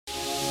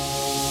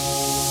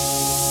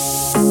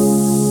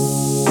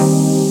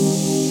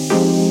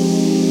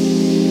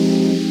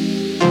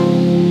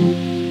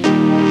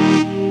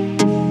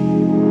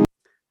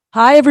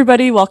Hi,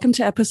 everybody. Welcome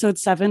to episode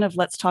 7 of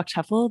Let's Talk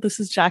TEFL. This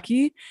is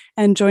Jackie,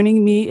 and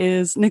joining me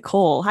is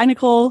Nicole. Hi,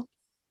 Nicole.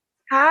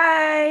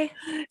 Hi.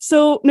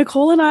 So,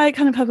 Nicole and I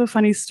kind of have a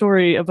funny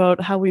story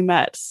about how we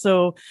met.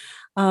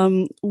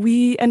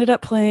 We ended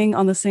up playing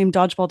on the same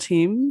dodgeball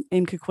team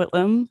in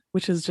Coquitlam,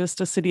 which is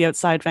just a city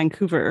outside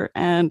Vancouver.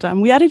 And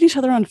we added each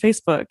other on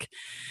Facebook.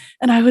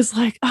 And I was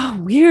like, oh,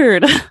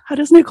 weird. How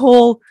does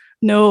Nicole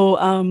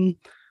know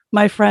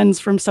my friends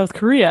from South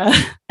Korea?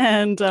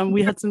 And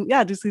we had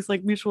just these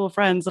like mutual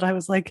friends that I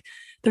was like,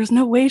 there's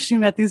no way she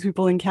met these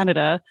people in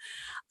Canada.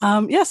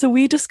 So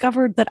we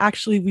discovered that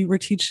actually we were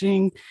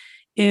teaching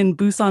in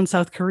Busan,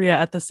 South Korea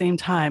at the same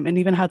time and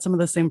even had some of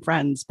the same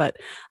friends. But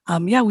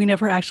we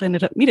never actually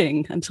ended up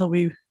meeting until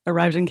we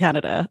arrived in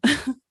Canada.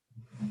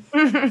 So,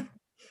 Yeah,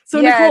 it's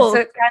Nicole,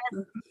 a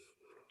kind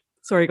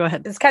sorry, go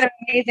ahead. it's kind of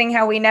amazing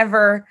how we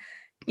never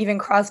even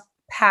crossed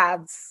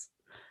paths.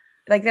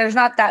 Like there's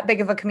not that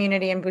big of a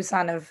community in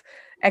Busan of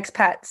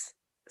expats.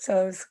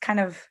 So it was kind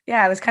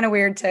of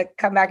weird to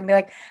come back and be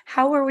like,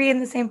 how were we in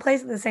the same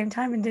place at the same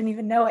time and didn't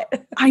even know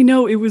it? I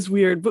know it was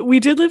weird, but we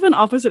did live in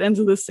opposite ends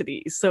of the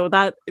city. So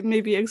that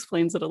maybe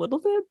explains it a little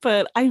bit.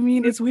 But I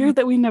mean, it's weird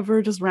that we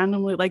never just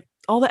randomly, like,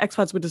 all the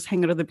expats would just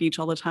hang out at the beach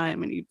all the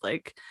time and you'd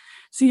like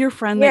see your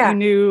friend that you Yeah.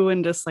 knew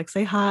and just like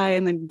say hi.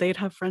 And then they'd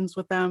have friends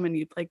with them and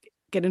you'd like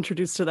get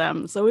introduced to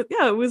them.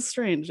 It was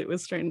strange. It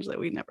was strange that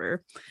we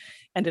never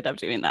ended up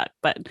doing that.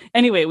 But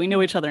anyway, we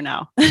know each other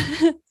now.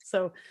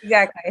 so,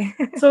 Exactly.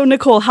 so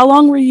Nicole, how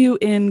long were you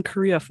in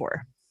Korea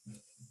for?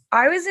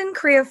 I was in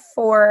Korea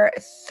for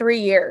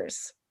 3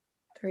 years.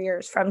 3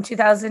 years from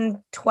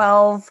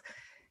 2012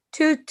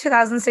 to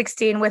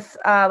 2016 with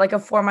like a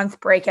 4 month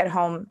break at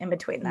home in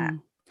between that.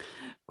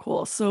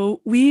 Cool.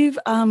 So we've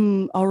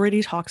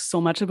already talked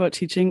so much about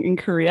teaching in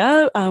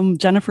Korea.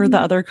 Jennifer, the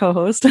other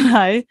co-host, and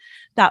I,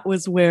 that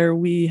was where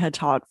we had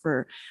taught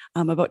for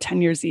about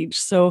 10 years each.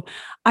 So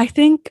I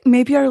think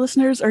maybe our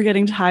listeners are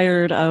getting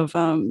tired of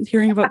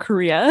hearing about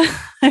Korea,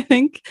 I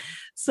think.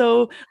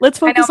 So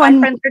let's I know focus my on,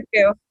 friends are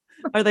too.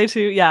 are they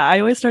too? Yeah, I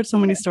always start so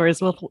many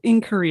stories with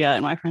in Korea,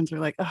 and my friends are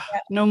like, oh, Yeah.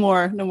 no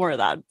more of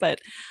that. But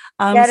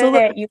Get so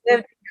it. You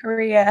lived in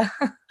Korea.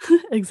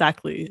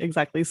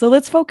 exactly. So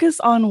let's focus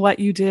on what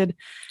you did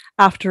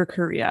after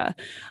Korea.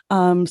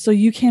 So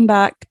you came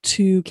back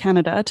to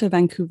Canada, to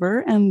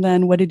Vancouver, and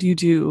then what did you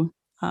do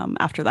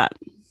after that?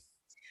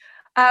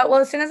 Well,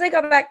 as soon as I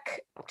got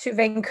back to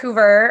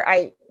Vancouver,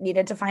 I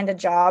needed to find a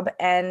job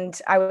and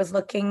I was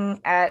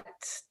looking at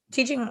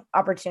teaching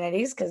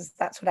opportunities because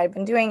that's what I've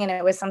been doing. And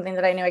it was something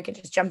that I knew I could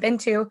just jump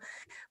into.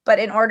 But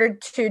in order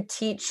to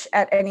teach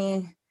at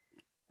any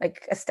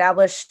like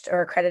established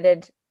or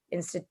accredited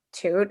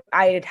institute,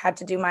 I had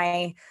to do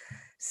my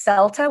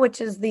CELTA,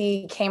 which is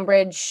the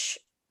Cambridge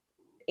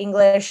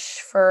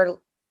English for,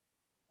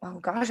 oh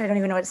gosh, I don't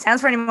even know what it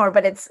stands for anymore,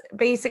 but it's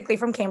basically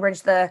from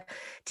Cambridge, the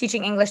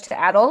teaching English to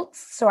adults.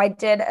 So I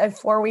did a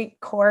 4 week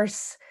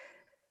course.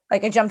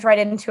 Like I jumped right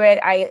into it.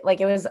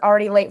 It was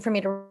already late for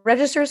me to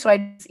register. So I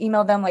just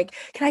emailed them like,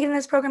 can I get in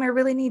this program? I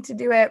really need to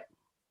do it.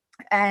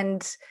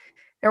 And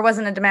there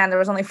wasn't a demand. There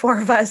was only 4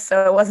 of us.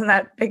 So it wasn't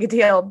that big a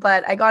deal,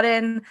 but I got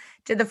in,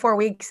 did the 4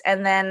 weeks.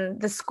 And then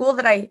the school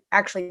that I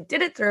actually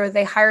did it through,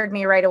 they hired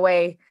me right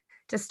away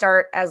to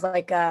start as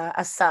like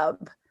a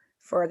sub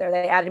for there.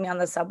 They added me on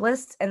the sub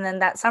list. And then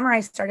that summer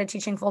I started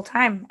teaching full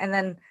time and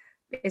then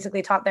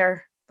basically taught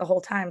there the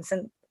whole time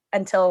since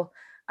until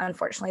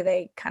unfortunately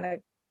they kind of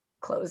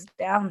closed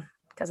down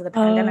because of the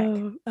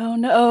pandemic. Oh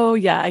no. Oh,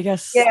 yeah, I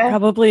guess Yeah.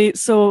 probably.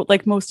 So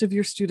like most of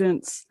your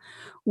students,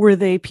 were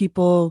they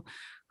people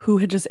who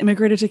had just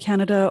immigrated to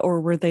Canada, or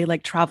were they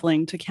like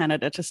traveling to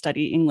Canada to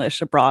study English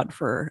abroad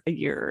for a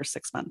year or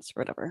 6 months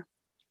or whatever?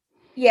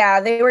 Yeah,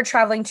 they were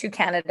traveling to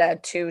Canada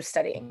to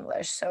study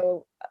English.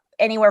 So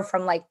anywhere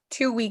from like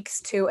 2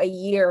 weeks to a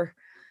year,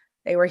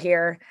 they were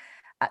here.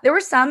 There were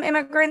some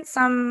immigrants,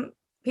 some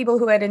people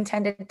who had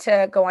intended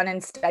to go on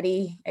and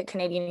study at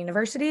Canadian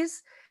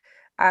universities,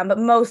 but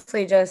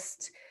mostly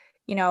just,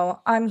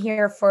 I'm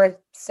here for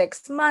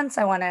 6 months.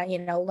 I want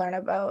to, learn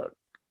about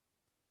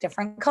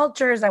different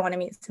cultures. I want to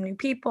meet some new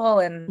people.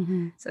 And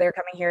Mhm. so they're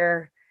coming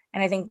here.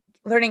 And I think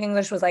learning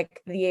English was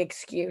like the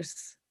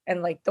excuse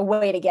and like the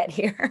way to get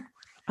here.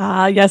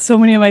 Yeah, so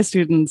many of my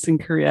students in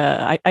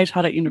Korea, I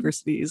taught at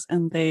universities,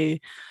 and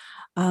they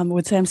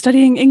would say, I'm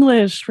studying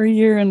English for a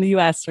year in the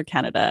US or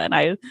Canada. And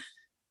I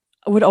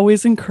would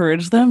always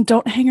encourage them,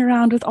 don't hang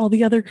around with all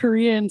the other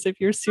Koreans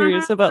if you're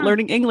serious about Mhm.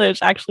 learning English.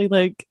 Actually,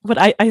 like, but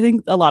I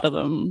think a lot of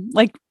them,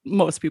 like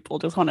most people,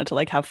 just wanted to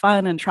like have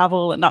fun and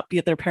travel and not be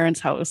at their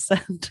parents' house.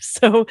 And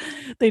so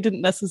they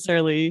didn't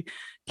necessarily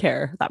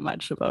care that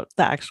much about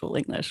the actual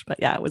English. But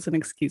yeah, it was an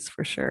excuse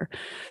for sure.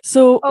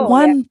 So Oh,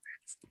 yeah.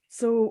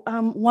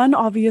 one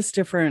obvious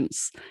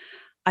difference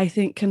I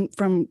think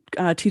from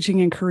teaching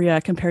in Korea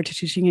compared to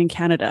teaching in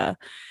Canada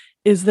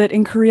is that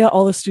in Korea,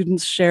 all the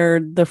students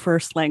shared the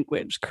first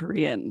language,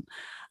 Korean.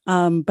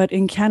 But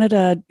in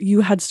Canada,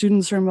 you had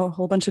students from a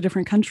whole bunch of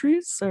different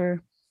countries,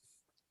 or?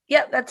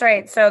 Yep, that's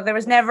right. So there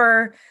was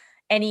never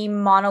any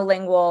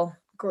monolingual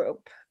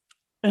group.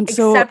 And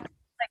so, except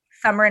like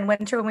summer and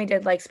winter when we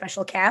did like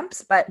special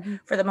camps, but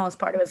for the most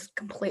part it was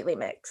completely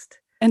mixed.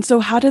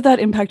 how did that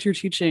impact your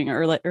teaching,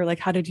 or like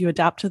how did you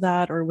adapt to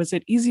that, or was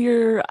it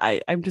easier?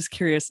 I'm just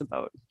curious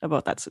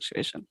about that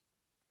situation.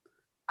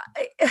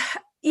 I,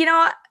 you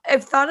know,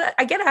 I've thought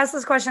I get asked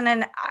this question,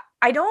 and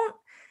I don't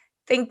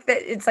think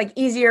that it's like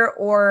easier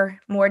or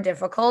more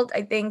difficult.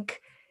 I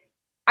think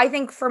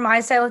for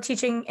my style of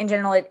teaching in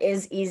general, it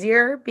is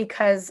easier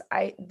because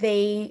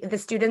the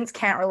students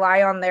can't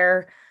rely on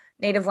their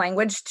native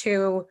language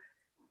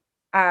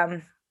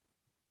um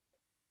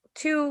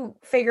to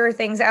figure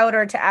things out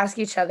or to ask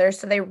each other.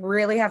 So they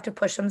really have to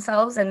push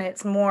themselves, and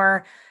it's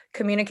more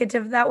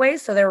communicative that way.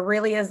 So there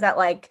really is that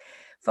like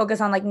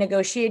focus on like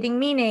negotiating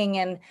meaning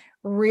and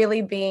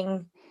really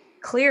being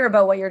clear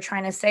about what you're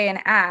trying to say and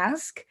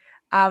ask.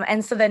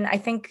 And so then I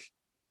think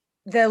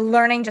the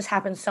learning just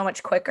happens so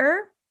much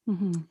quicker.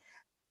 Mm-hmm.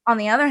 On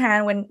the other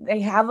hand, when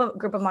they have a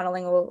group of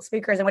monolingual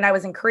speakers, and when I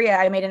was in Korea,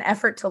 I made an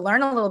effort to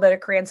learn a little bit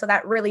of Korean. So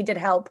that really did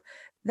help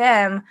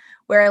them,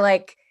 where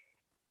like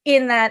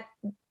in that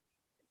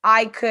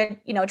I could,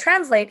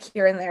 translate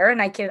here and there,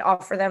 and I could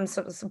offer them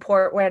some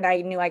support when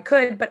I knew I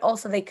could, but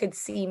also they could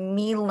see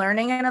me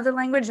learning another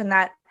language, and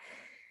that,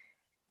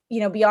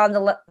 beyond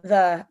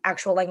the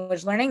actual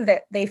language learning,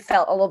 that they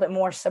felt a little bit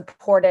more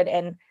supported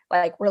and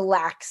like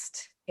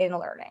relaxed in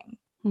learning.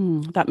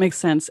 That makes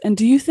sense. And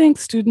do you think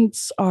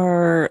students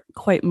are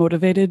quite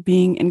motivated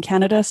being in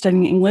Canada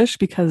studying English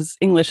because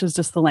English is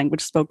just the language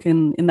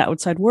spoken in the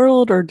outside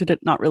world, or did it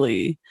not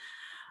really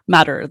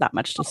matter that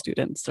much to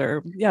students?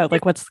 Or, yeah,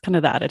 like what's kind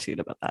of the attitude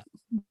about that?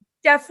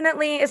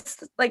 Definitely,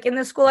 it's like in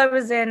the school I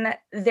was in,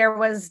 there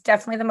was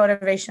definitely the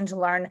motivation to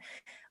learn.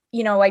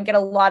 I get a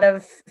lot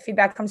of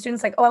feedback from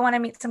students like, oh, I want to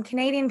meet some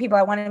Canadian people.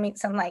 I want to meet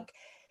some like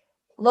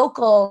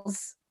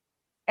locals.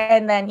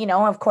 And then,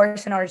 of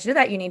course, in order to do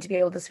that, you need to be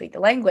able to speak the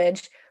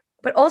language.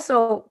 But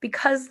also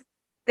because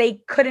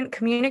they couldn't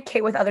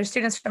communicate with other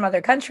students from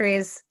other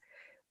countries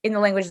in the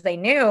language they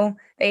knew,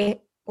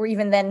 they were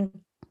even then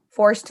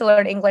forced to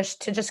learn English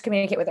to just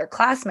communicate with their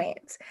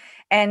classmates.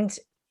 And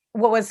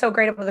what was so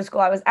great about the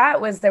school I was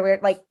at was there were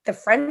like the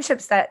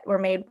friendships that were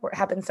made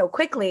happened so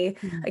quickly.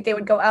 Mm-hmm. Like they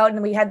would go out,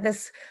 and we had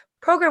this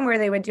program where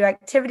they would do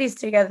activities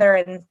together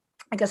and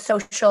like a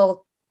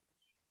social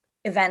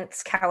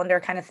events calendar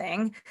kind of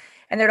thing.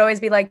 And there'd always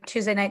be like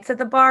Tuesday nights at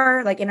the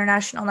bar, like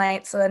international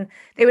nights. So then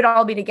they would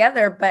all be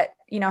together, but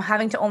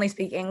having to only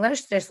speak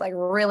English just like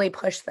really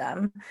pushed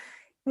them.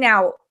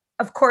 Now,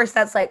 of course,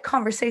 that's like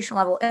conversation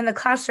level. In the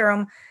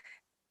classroom,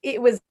 it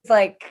was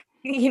like,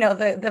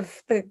 the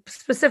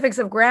specifics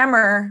of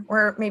grammar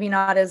were maybe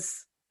not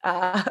as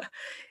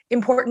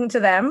important to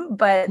them,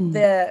 but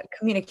the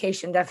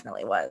communication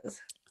definitely was.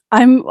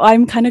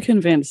 I'm kind of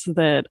convinced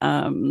that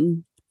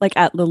like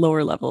at the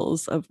lower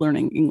levels of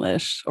learning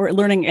English or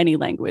learning any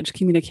language,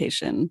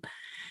 communication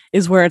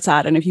is where it's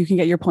at. And if you can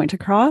get your point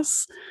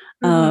across,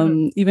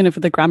 even if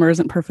the grammar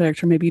isn't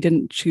perfect, or maybe you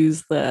didn't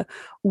choose the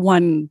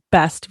one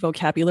best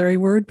vocabulary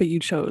word, but you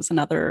chose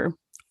another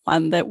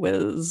one that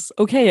was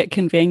okay at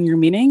conveying your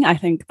meaning, I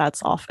think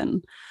that's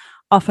often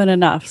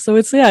enough. So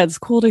it's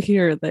cool to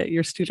hear that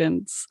your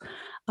students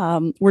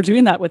were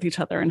doing that with each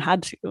other and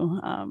had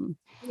to.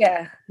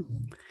 Yeah.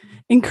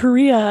 In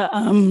Korea,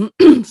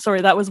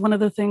 sorry, that was one of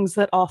the things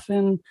that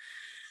often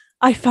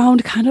I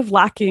found kind of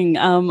lacking.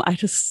 I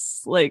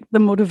just like the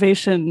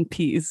motivation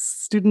piece.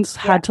 Students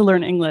had to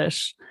learn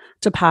English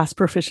to pass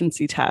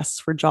proficiency tests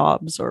for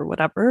jobs or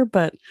whatever,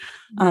 but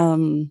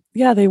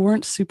they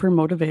weren't super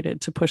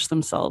motivated to push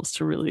themselves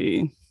to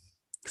really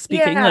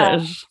speak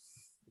English.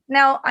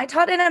 Now, I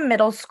taught in a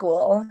middle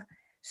school,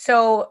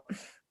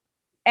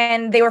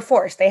 and they were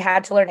forced. They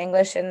had to learn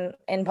English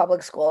in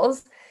public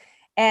schools.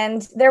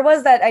 And there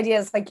was that idea,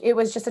 it's like it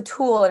was just a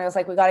tool, and it was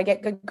like we got to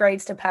get good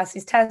grades to pass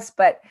these tests.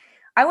 But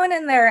I went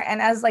in there,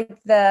 and as like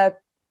the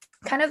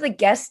kind of the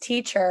guest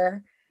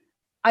teacher,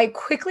 I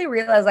quickly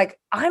realized like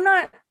I'm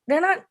not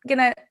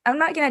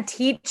gonna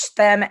teach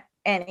them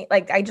any,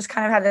 like I just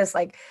kind of have this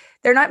like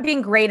they're not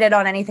being graded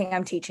on anything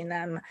I'm teaching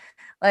them.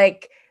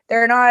 Like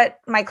they're not,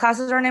 my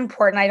classes aren't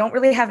important. I don't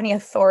really have any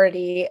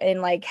authority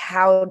in like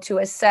how to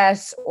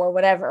assess or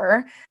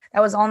whatever.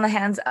 That was all in the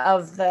hands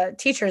of the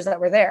teachers that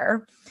were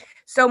there.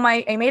 So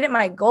I made it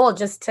my goal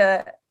just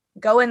to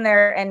go in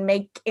there and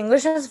make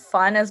English as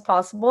fun as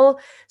possible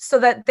so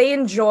that they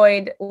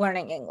enjoyed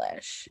learning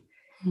English.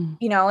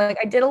 Like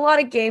I did a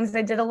lot of games.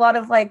 I did a lot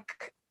of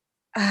like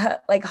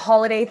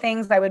holiday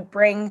things. I would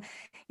bring,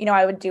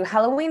 I would do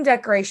Halloween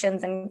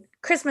decorations and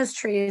Christmas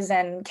trees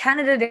and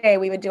Canada Day.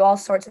 We would do all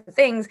sorts of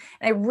things.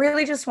 And I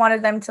really just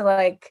wanted them to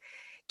like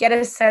get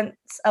a sense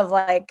of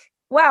like,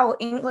 wow,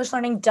 English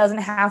learning doesn't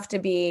have to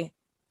be,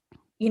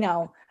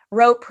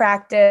 rote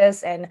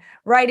practice and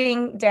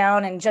writing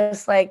down and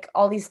just like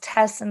all these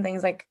tests and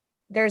things. Like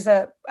there's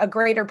a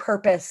greater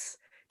purpose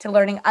to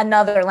learning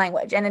another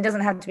language, and it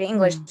doesn't have to be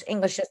English.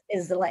 English just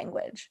is the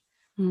language.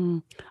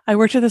 I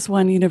worked at this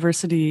one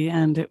university,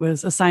 and it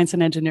was a science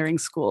and engineering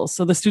school.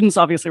 So the students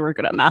obviously were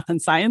good at math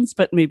and science,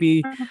 but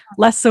maybe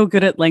less so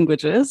good at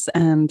languages.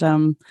 And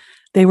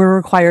they were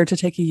required to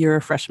take a year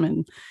of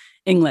freshman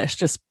English.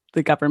 Just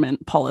the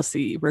government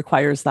policy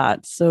requires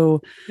that.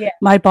 So Yeah.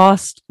 my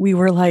boss, we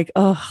were like,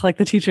 oh, like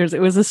the teachers,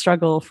 it was a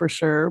struggle for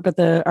sure. But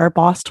our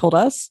boss told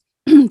us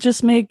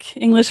just make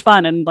English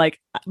fun, and like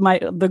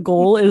the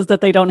goal is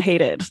that they don't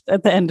hate it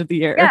at the end of the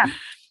year. Yeah,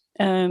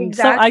 And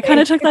so I kind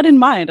of exactly. took that in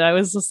mind. I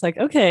was just like,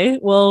 okay,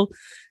 well,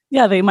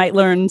 yeah, they might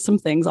learn some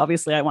things.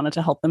 Obviously, I wanted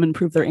to help them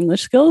improve their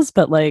English skills,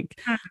 but like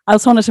I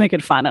just wanted to make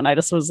it fun. And I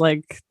just was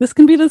like, this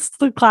can be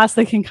the class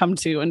they can come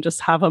to and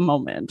just have a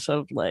moment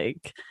of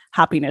like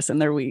happiness in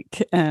their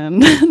week and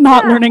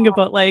not Yeah. learning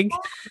about like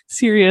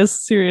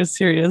serious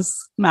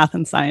math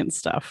and science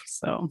stuff.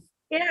 So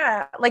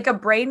Yeah, like a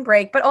brain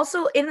break, but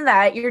also in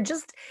that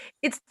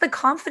it's the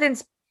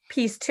confidence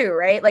piece too,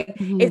 right? Like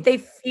mhm, if they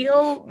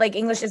feel like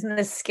English isn't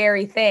this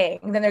scary thing,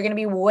 then they're going to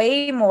be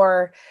way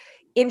more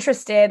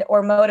interested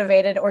or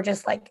motivated or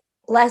just like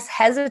less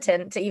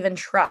hesitant to even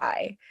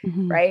try,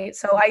 mhm, right?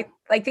 So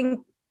I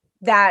think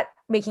that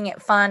making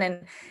it fun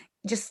and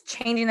just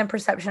changing the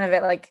perception of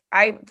it, like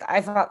I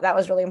thought that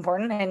was really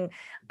important, and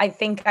I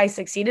think I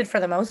succeeded for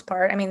the most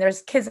part. I mean,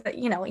 there's kids that,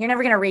 you're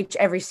never going to reach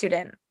every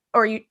student,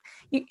 or you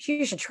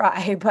should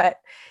try, but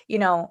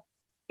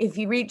if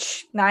you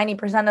reach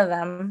 90% of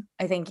them,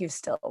 I think you've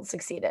still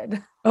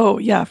succeeded. oh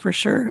yeah, for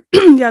sure.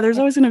 Yeah, there's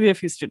Yeah. always going to be a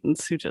few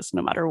students who just,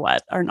 no matter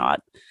what, are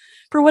not,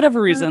 for whatever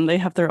Mm, reason, they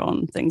have their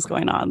own things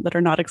going on that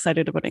are not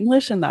excited about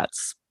English, and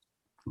that's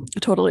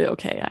totally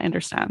okay. I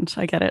understand.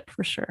 I get it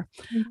for sure.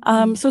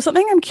 mhm. So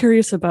something I'm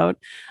curious about.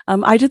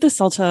 I did the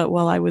CELTA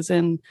while I was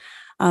in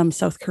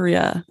South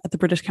Korea at the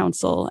British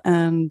Council,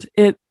 and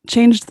it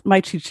changed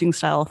my teaching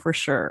style for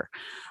sure,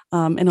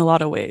 in a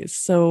lot of ways.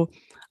 So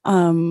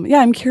yeah,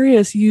 I'm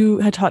curious. You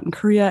had taught in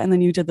Korea, and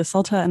then you did the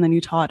CELTA, and then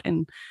you taught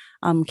in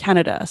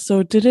Canada.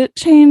 So did it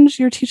change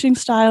your teaching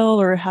style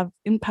or have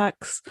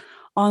impacts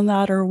on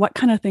that, or what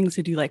kind of things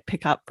did you like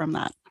pick up from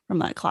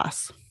that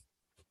class?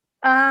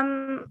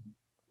 Um,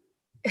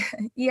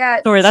 yeah,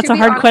 Sorry, that's to a be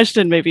hard honest,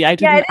 question. Maybe I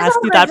yeah, didn't it is a ask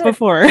you hard that question.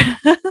 before.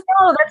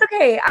 No, that's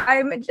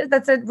okay.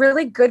 That's a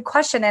really good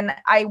question. And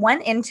I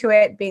went into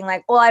it being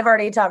like, well, I've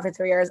already taught for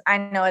 3 years. I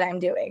know what I'm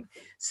doing.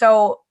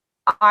 So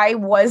I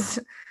was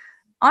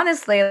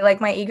honestly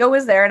like, my ego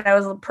was there and I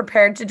was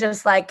prepared to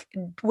just like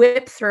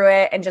whip through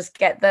it and just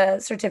get the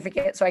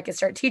certificate so I could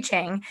start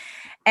teaching.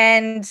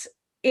 And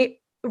it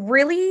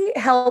really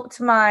helped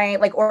my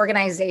like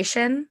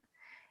organization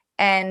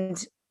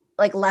and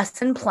like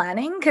lesson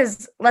planning,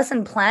 because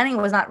lesson planning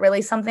was not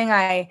really something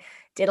I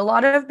did a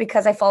lot of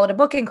because I followed a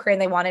book in Korea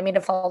and they wanted me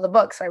to follow the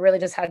book. So I really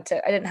just I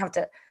didn't have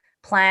to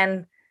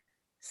plan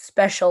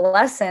special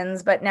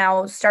lessons. But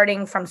now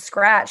starting from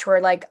scratch,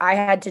 where like I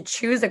had to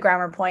choose a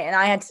grammar point and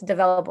I had to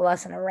develop a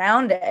lesson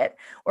around it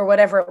or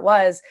whatever it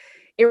was,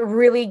 it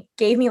really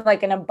gave me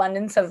like an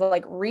abundance of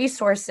like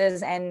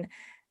resources and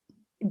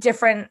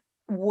different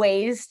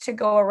ways to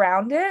go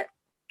around it,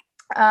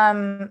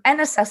 and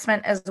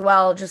assessment as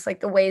well, just like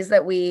the ways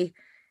that we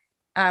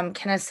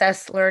can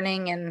assess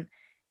learning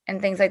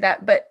and things like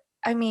that. But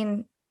I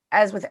mean,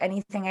 as with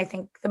anything, I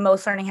think the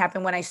most learning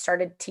happened when I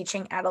started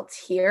teaching adults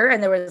here,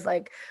 and there was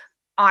like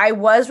I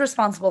was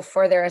responsible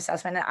for their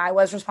assessment and I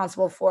was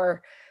responsible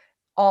for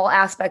all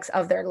aspects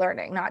of their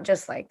learning, not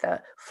just like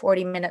the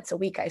 40 minutes a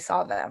week I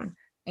saw them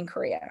in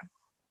Korea.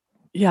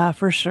 Yeah,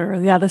 for sure.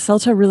 Yeah, the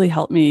CELTA really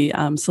helped me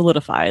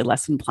solidify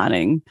lesson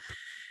planning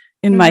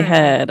in my Mm-hmm.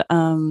 head.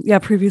 Yeah,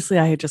 previously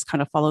I had just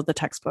kind of followed the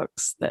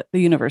textbooks that the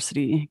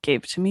university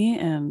gave to me,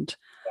 and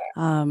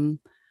um,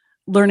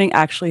 learning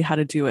actually how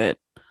to do it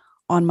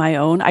on my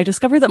own. I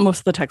discovered that most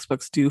of the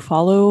textbooks do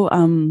follow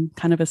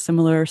kind of a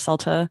similar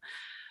CELTA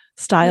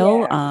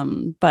style. Yeah.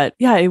 But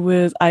yeah,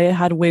 I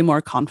had way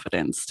more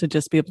confidence to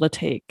just be able to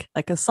take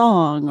like a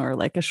song or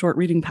like a short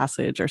reading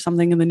passage or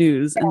something in the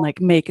news and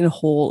like make a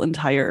whole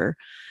entire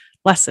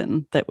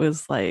lesson that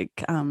was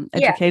like Yeah.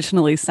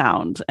 educationally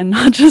sound and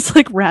not just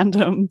like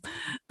random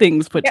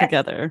things put Yeah.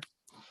 together.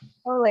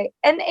 Totally.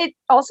 And it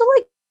also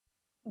like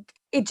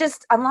it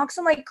just unlocks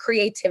some like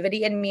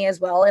creativity in me as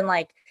well. And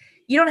like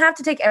you don't have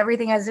to take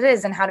everything as it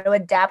is, and how to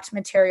adapt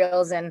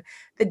materials and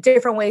the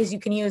different ways you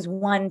can use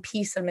one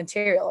piece of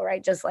material,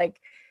 right? Just like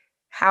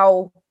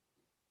how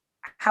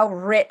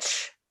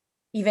rich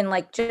even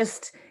like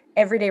just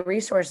everyday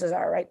resources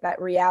are, right? That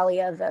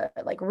realia, the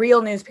like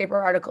real newspaper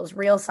articles,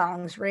 real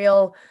songs,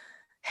 real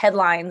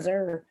headlines,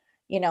 or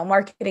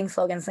marketing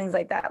slogans, things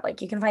like that.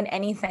 Like you can find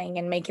anything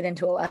and make it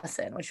into a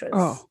lesson, which was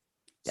Oh,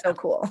 so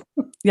cool.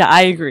 yeah,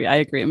 I agree. I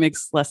agree. It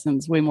makes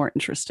lessons way more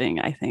interesting.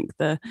 I think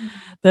the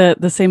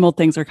same old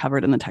things are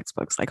covered in the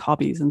textbooks, like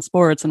hobbies and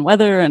sports and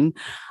weather. And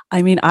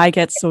I mean, I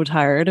get so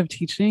tired of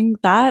teaching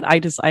that. I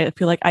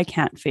feel like I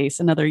can't face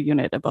another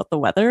unit about the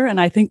weather. And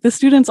I think the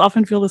students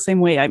often feel the same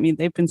way. I mean,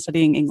 they've been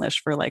studying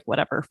English for like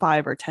whatever,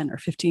 5 or 10 or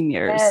 15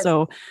 years. Yes,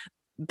 So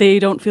they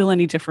don't feel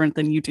any different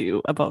than you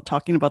do about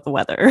talking about the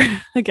weather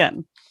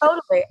again.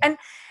 totally. And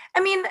I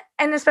mean,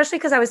 and especially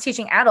because I was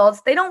teaching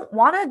adults, they don't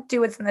want to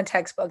do what's in the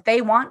textbook.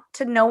 They want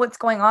to know what's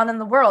going on in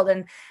the world.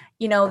 And,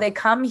 they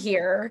come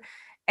here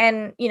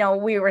And,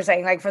 we were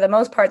saying, like, for the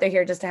most part, they're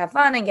here just to have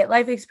fun and get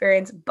life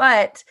experience,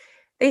 but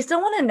they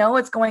still want to know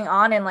what's going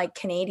on in like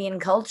Canadian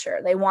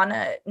culture. They want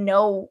to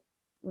know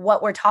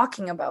what we're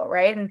talking about,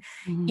 right? And,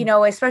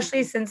 Mhm.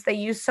 especially since they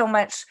use so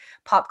much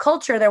pop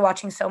culture, they're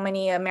watching so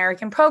many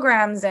American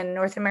programs and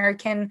North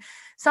American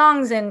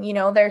songs, and,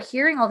 they're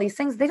hearing all these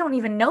things. They don't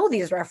even know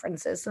these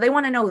references. So they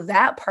want to know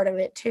that part of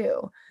it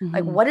too.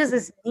 Like, Mhm. what does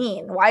this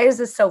mean? Why is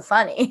this so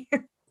funny?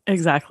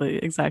 Exactly,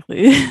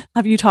 exactly.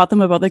 Have you taught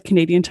them about the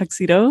Canadian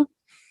tuxedo?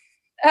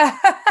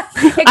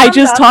 It I comes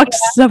just up. talked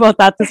about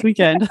that this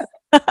weekend.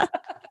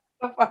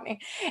 So funny.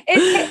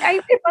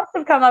 It must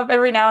have come up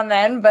every now and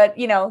then, but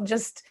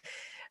just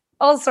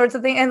all sorts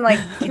of things. And like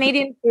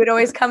Canadian food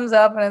always comes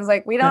up, and it's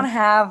like, we don't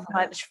have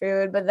much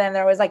food, but then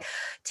they're always like,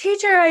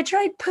 teacher, I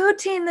tried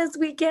poutine this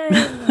weekend.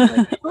 I'm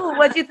like, oh,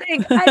 what'd you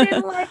think? I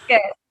didn't like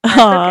it. That's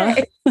Aw.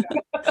 okay.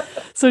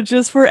 So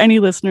just for any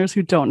listeners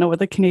who don't know what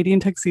the Canadian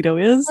tuxedo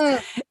is,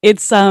 Mm,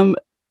 it's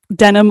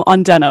denim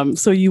on denim.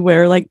 So you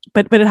wear like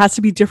but it has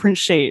to be different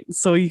shades.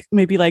 So you,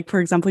 maybe like for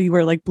example you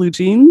wear like blue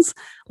jeans,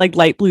 like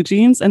light blue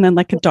jeans and then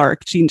like a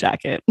dark jean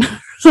jacket or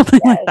something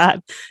like yes.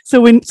 that. So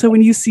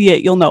when you see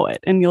it, you'll know it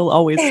and you'll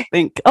always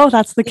think, "Oh,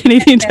 that's the You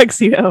Canadian can't miss.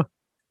 tuxedo."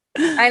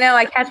 I know.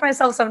 I catch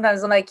myself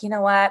sometimes. I'm like, you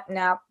know what?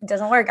 No, it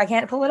doesn't work. I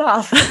can't pull it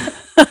off.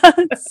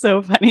 It's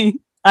so funny.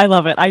 I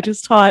love it. I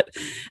just taught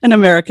an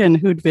American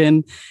who'd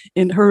been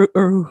in her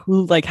or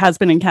who like has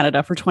been in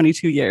Canada for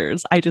 22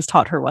 years. I just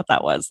taught her what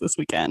that was this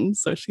weekend.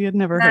 So she had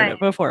never heard Nice. it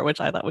before, which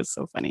I thought was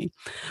so funny.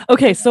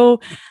 Okay, so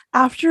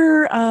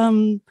after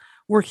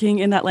working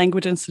in that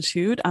language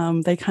institute,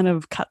 they kind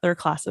of cut their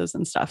classes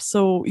and stuff.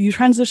 So you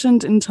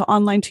transitioned into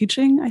online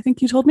teaching, I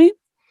think you told me.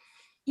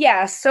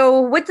 Yeah,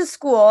 so with the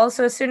school,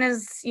 so as soon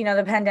as,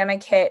 the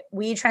pandemic hit,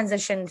 we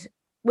transitioned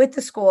with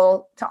the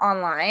school to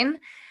online,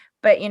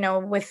 but,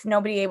 with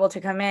nobody able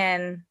to come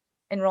in,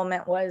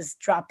 enrollment was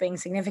dropping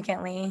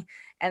significantly,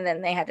 and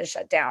then they had to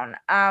shut down.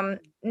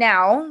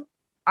 Now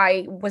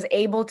I was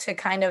able to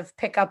kind of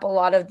pick up a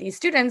lot of these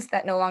students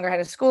that no longer had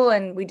a school,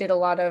 and we did a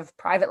lot of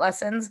private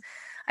lessons.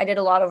 I did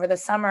a lot over the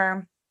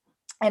summer,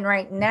 and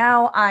right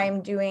now I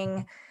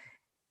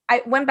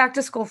went back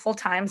to school full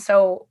time,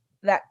 so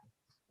that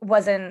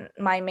wasn't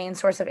my main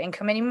source of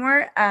income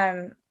anymore.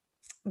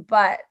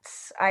 But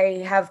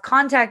I have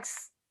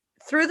contacts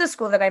through the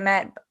school that I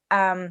met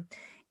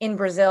in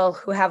Brazil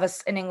who have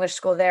an English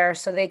school there.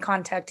 So they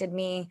contacted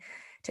me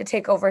to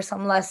take over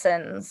some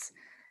lessons.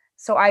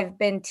 So I've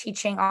been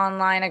teaching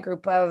online a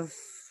group of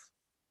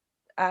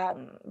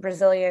young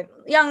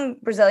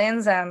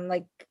Brazilians,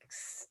 like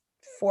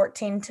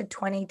 14 to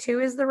 22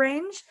 is the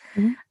range.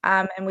 Mhm.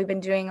 And we've been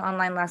doing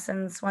online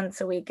lessons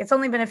once a week. It's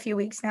only been a few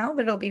weeks now,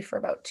 but it'll be for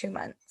about 2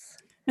 months.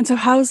 And so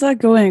how's that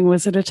going?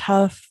 Was it a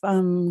tough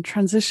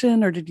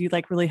transition or did you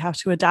like really have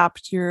to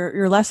adapt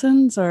your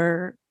lessons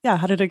or yeah,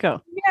 how did it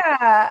go?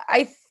 Yeah,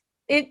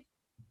 it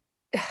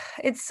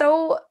it's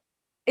so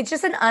it's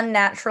just an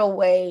unnatural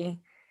way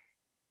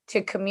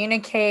to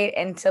communicate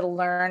and to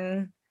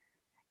learn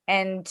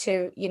and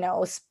to,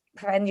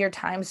 spend your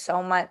time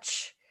so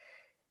much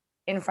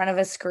in front of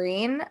a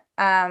screen.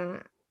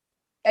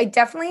 I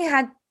definitely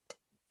had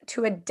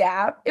to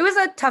adapt. It was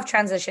a tough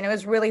transition. It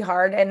was really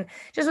hard, and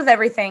just with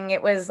everything,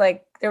 it was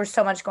like there was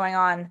so much going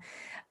on.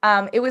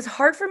 It was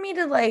hard for me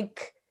to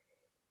like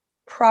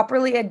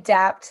properly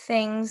adapt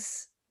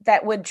things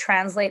that would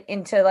translate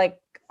into like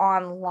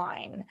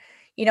online.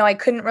 I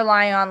couldn't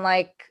rely on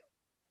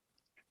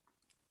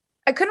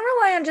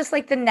just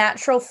like the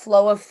natural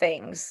flow of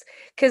things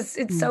because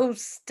it's Mm. so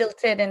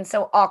stilted and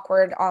so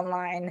awkward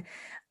online.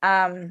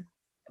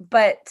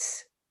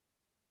 But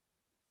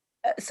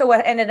so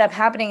what ended up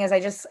happening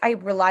is I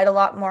relied a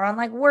lot more on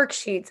like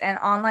worksheets and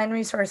online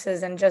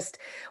resources, and just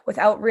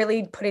without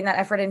really putting that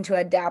effort into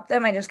adapt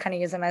them, I just kind of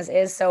use them as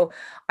is. So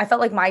I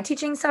felt like my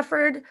teaching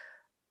suffered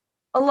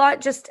a lot,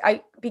 just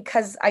I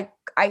because I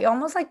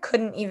almost like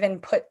couldn't even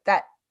put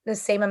that the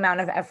same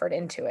amount of effort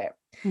into it.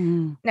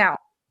 Mm. Now,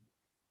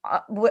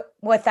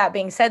 with that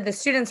being said, the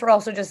students were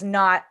also just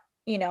not,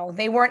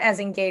 they weren't as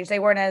engaged. They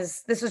weren't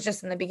as This was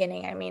just in the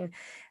beginning. I mean,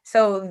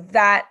 so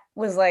that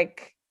was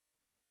like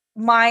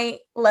my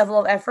level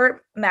of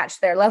effort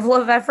matched their level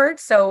of effort.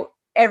 So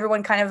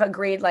everyone kind of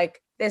agreed,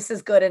 like, this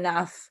is good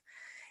enough.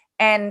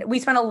 And we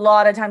spent a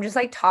lot of time just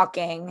like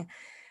talking,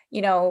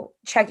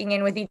 checking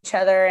in with each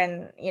other,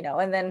 and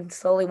then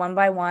slowly one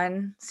by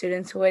one,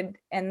 students would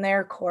end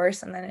their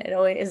course, and then it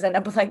always end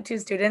up with like two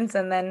students,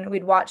 and then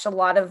we'd watch a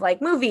lot of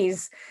like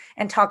movies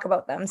and talk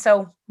about them.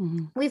 So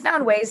Mhm. we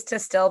found ways to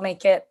still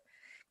make it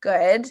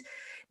good.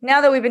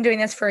 Now that we've been doing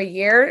this for a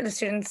year, the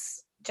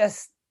students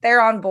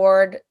they're on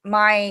board.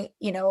 I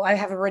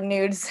have a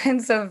renewed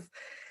sense of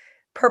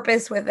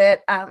purpose with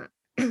it.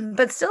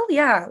 But still,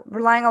 yeah,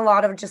 relying a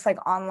lot of just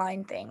like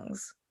online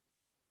things.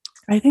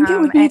 I think it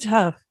would be And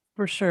tough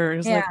For sure.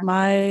 It's Yeah. like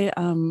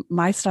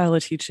my style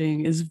of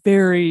teaching is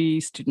very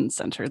student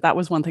centered. That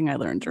was one thing I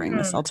learned during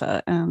the Mm,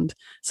 CELTA. And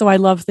so I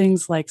love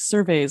things like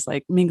surveys,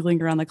 like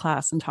mingling around the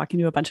class and talking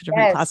to a bunch of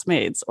different yes.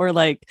 classmates, or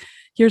like,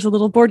 here's a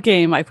little board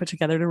game I put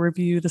together to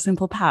review the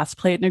simple past,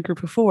 play it in a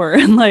group of four,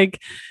 and like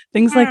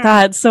things like Mm,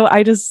 that. So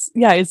I just,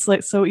 yeah, it's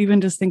like, so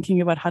even just thinking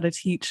about how to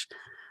teach,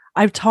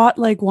 I've taught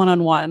like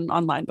one-on-one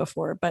online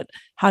before, but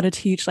how to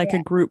teach like a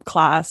yeah. group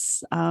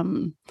class,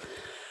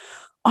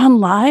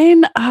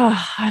 online,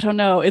 I don't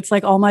know. It's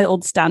like all my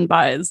old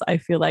standbys. I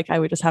feel like I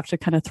would just have to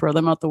kind of throw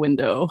them out the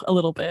window a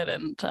little bit.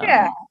 And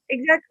Yeah,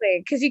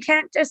 exactly. Because you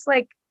can't just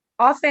like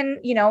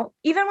often,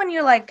 even when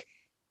you're like,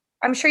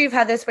 I'm sure you've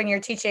had this when you're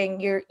teaching,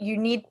 you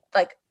need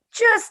like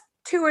just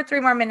 2 or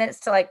 3 more minutes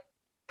to like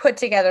put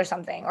together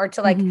something or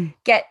to like mhm,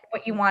 get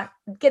what you want,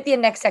 get the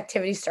next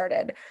activity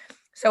started.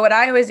 So what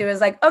I always do is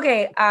like,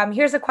 okay,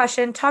 here's a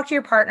question, talk to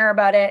your partner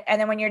about it, and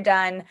then when you're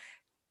done,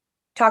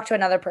 talk to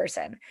another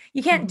person.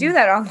 You can't do mhm,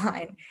 that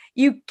online.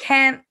 You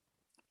can't,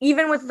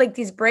 even with like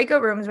these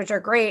breakout rooms, which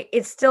are great,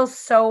 it's still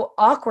so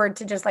awkward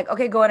to just like,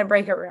 okay, go in a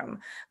breakout room.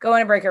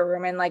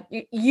 And like,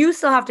 you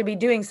still have to be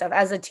doing stuff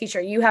as a teacher.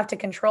 You have to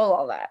control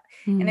all that.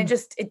 And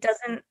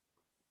mhm,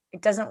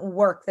 it doesn't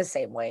work the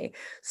same way.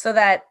 So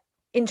that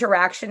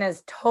interaction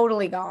is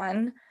totally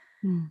gone.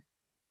 mhm.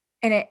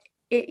 And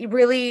it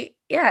really,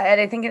 yeah.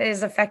 And I think it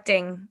is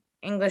affecting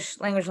English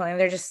language learning.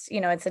 They're just,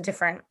 it's a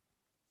different,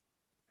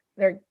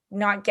 they're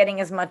not getting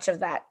as much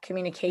of that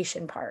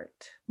communication part.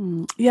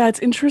 Yeah, it's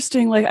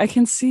interesting. Like I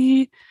can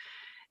see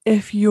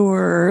if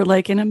you're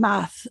like in a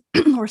math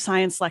or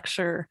science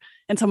lecture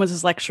and someone's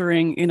just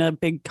lecturing in a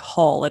big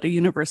hall at a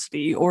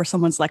university or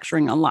someone's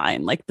lecturing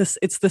online, like this,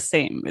 it's the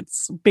same.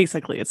 It's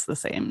basically it's the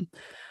same.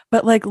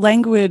 But like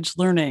language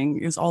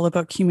learning is all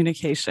about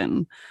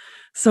communication.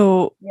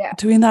 So Yeah.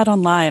 doing that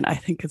online, I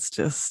think it's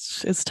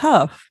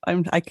tough.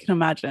 I can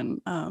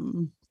imagine.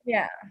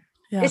 Yeah.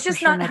 Yeah, It's for just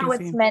sure, not not how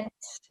it's easy. meant.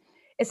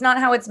 It's not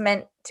how it's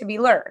meant to be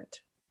learned,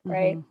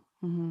 right?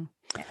 Hmm. Hmm.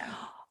 Yeah.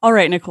 All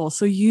right, Nicole.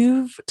 So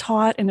you've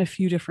taught in a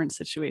few different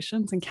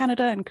situations in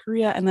Canada and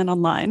Korea and then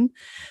online.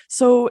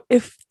 So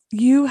if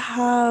you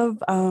have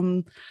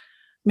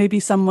maybe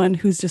someone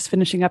who's just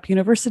finishing up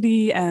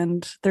university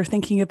and they're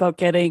thinking about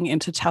getting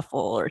into TEFL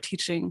or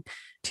teaching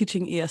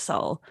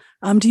ESL,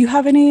 do you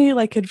have any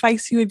like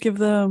advice you would give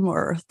them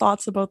or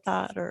thoughts about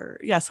that?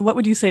 Or yeah, so what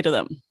would you say to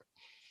them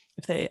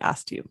if they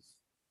asked you?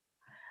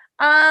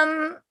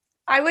 Um,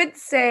 I would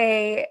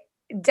say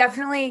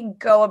definitely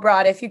go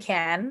abroad if you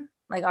can.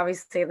 Like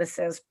obviously this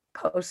is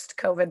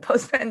post-COVID,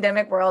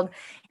 post-pandemic world.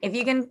 If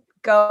you can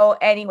go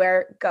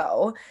anywhere,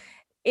 go.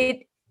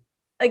 It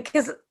like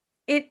because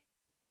it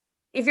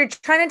if you're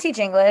trying to teach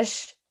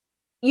English,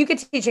 you could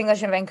teach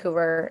English in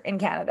Vancouver in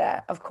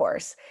Canada, of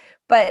course.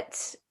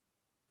 But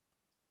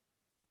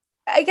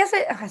I guess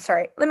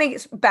sorry, let me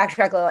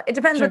backtrack a little. It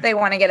depends what Sure. they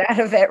want to get out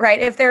of it, right?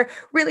 If they're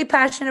really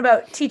passionate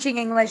about teaching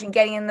English and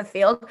getting in the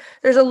field,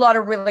 there's a lot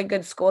of really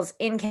good schools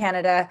in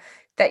Canada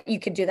that you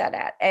could do that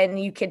at. And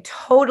you could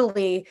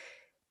totally,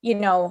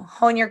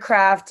 hone your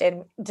craft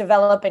and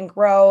develop and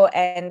grow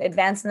and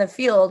advance in the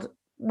field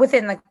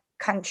within the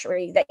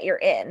country that you're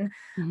in,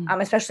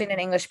 Mhm. especially in an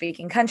English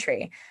speaking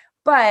country.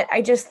 But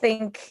I just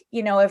think,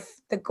 if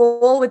the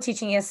goal with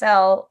teaching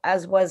ESL,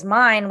 as was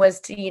mine,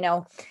 was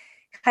to,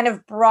 kind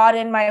of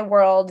broaden my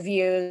world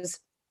views.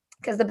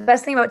 Because the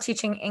best thing about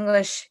teaching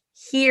English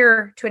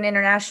here to an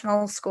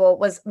international school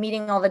was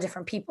meeting all the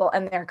different people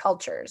and their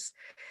cultures.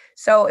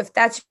 So if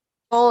that's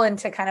your goal and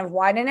to kind of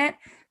widen it,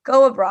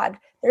 go abroad.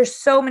 There's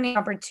so many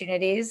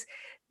opportunities.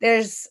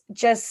 There's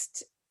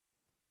just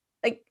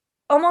like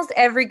almost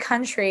every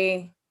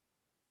country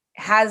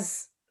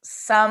has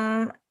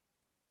some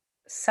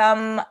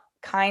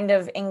kind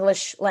of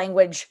English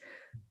language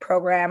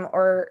program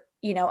or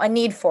a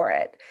need for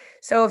it.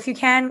 So if you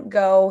can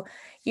go,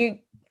 you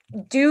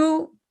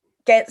do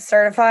get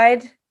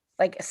certified.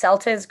 Like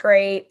CELTA is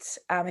great.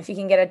 If you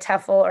can get a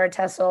TEFL or a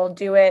TESOL,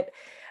 do it.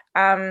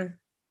 Um,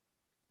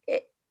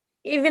 it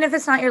even if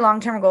it's not your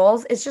long-term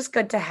goals, it's just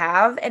good to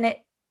have. And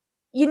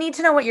you need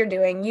to know what you're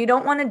doing. You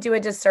don't want to do a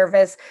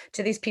disservice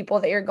to these people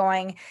that you're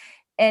going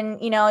and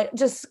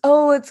just,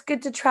 oh, it's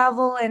good to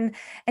travel and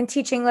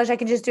teach English. I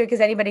can just do it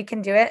because anybody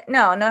can do it.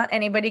 No, not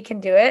anybody can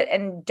do it.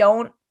 And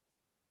don't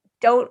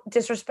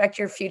disrespect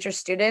your future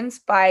students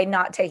by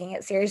not taking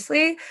it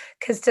seriously,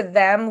 because to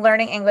them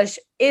learning English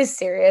is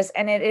serious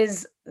and it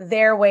is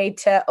their way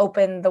to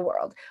open the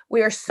world.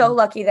 We are so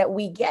lucky that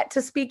we get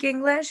to speak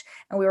English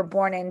and we were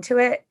born into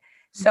it.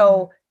 Mhm.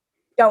 So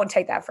don't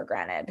take that for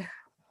granted.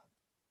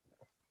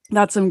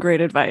 That's some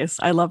great advice.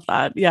 I love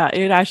that. Yeah,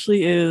 it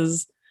actually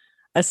is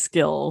a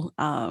skill.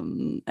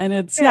 And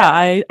it's,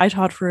 yeah, Yeah. I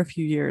taught for a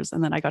few years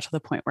and then I got to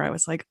the point where I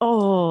was like,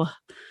 oh,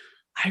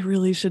 I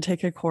really should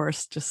take a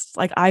course. Just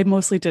like I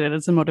mostly did it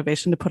as a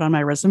motivation to put on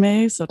my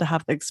resume. So to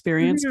have the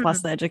experience plus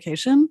Mhm. the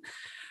education.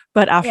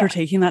 But after Yeah.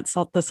 taking the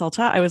CELTA,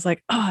 I was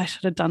like, oh, I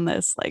should have done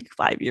this like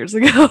 5 years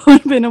ago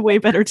and been a way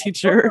better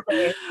teacher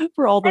Totally.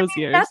 for all I those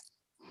mean, years.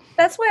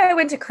 That's why I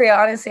went to Korea.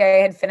 Honestly,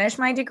 I had finished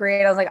my degree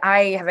and I was like,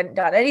 I haven't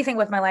done anything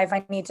with my life.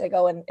 I need to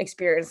go and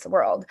experience the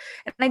world.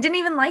 And I didn't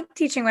even like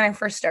teaching when I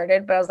first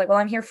started, but I was like, well,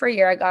 I'm here for a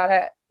year. I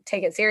gotta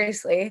take it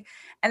seriously.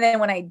 And then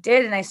when I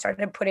did and I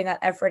started putting that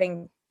effort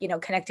in,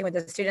 connecting with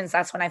the students,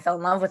 that's when I fell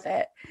in love with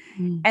it.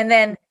 Mm.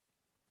 And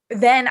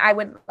then I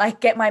would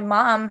like get my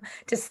mom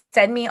to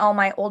send me all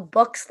my old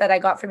books that I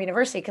got from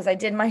university because I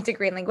did my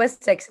degree in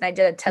linguistics and I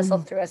did a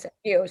TESOL through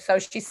SFU. So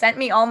she sent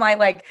me all my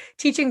like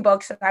teaching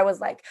books and I was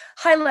like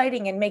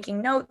highlighting and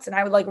making notes and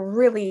I would like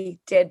really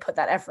did put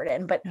that effort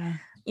in. But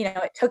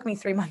Yeah. it took me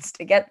 3 months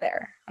to get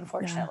there,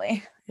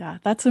 unfortunately. Yeah,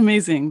 that's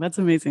amazing. That's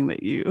amazing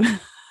that you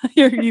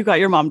you got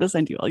your mom to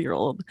send you all your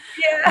old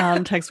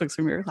textbooks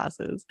from your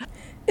classes.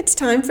 It's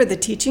time for the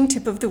teaching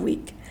tip of the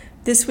week.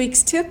 This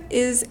week's tip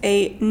is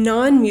a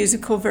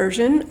non-musical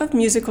version of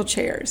musical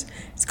chairs.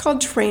 It's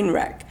called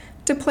Trainwreck.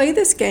 To play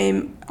this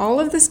game, all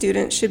of the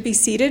students should be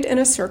seated in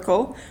a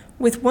circle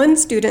with one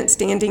student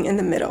standing in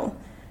the middle.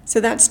 So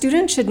that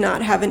student should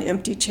not have an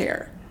empty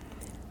chair.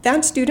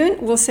 That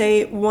student will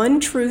say one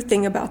true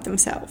thing about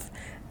themselves.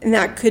 And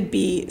that could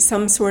be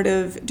some sort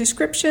of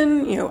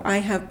description, I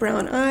have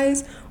brown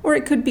eyes, or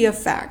it could be a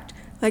fact,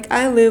 like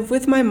I live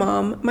with my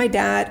mom, my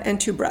dad, and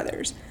 2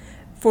 brothers.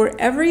 For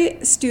every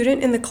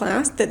student in the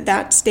class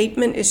that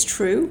statement is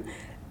true,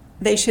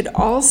 they should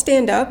all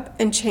stand up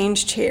and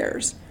change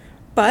chairs,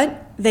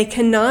 but they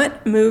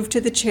cannot move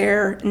to the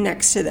chair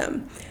next to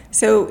them.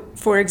 So,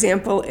 for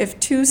example, if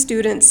 2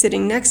 students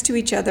sitting next to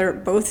each other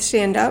both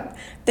stand up,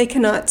 they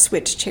cannot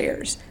switch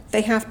chairs.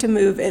 They have to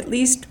move at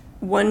least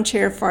 1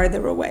 chair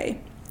farther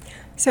away.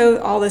 So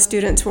all the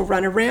students will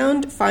run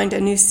around, find a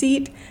new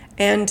seat,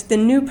 and the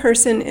new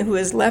person who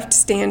is left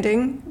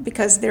standing,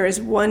 because there is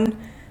 1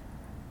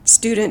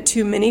 student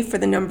too many for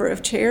the number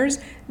of chairs,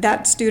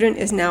 that student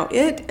is now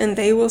it, and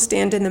they will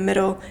stand in the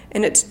middle,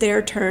 and it's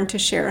their turn to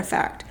share a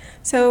fact.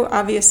 So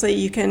obviously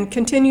you can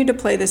continue to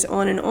play this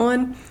on and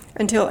on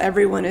until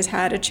everyone has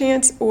had a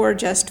chance, or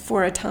just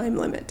for a time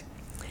limit.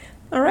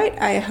 All right,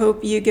 I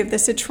hope you give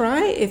this a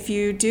try. If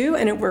you do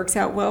and it works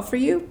out well for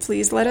you,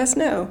 please let us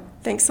know.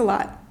 Thanks a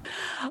lot.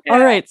 All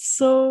right,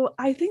 so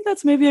I think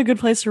that's maybe a good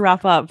place to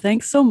wrap up.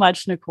 Thanks so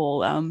much,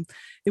 Nicole.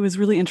 It was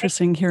really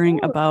interesting hearing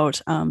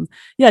about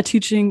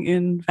teaching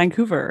in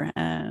Vancouver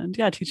and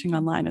teaching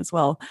online as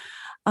well.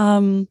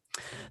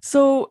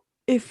 So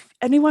if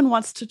anyone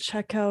wants to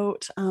check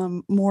out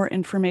more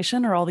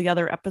information or all the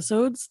other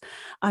episodes,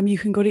 you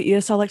can go to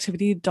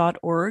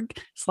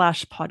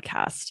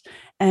eslactivity.org/podcast.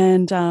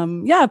 And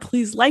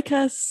please like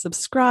us,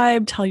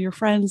 subscribe, tell your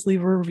friends,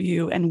 leave a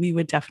review, and we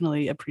would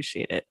definitely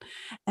appreciate it.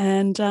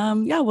 And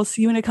we'll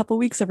see you in a couple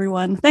weeks,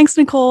 everyone. Thanks,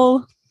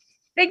 Nicole.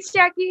 Thanks,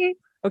 Jackie.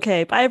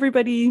 Okay, bye,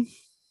 everybody.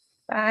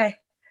 Bye.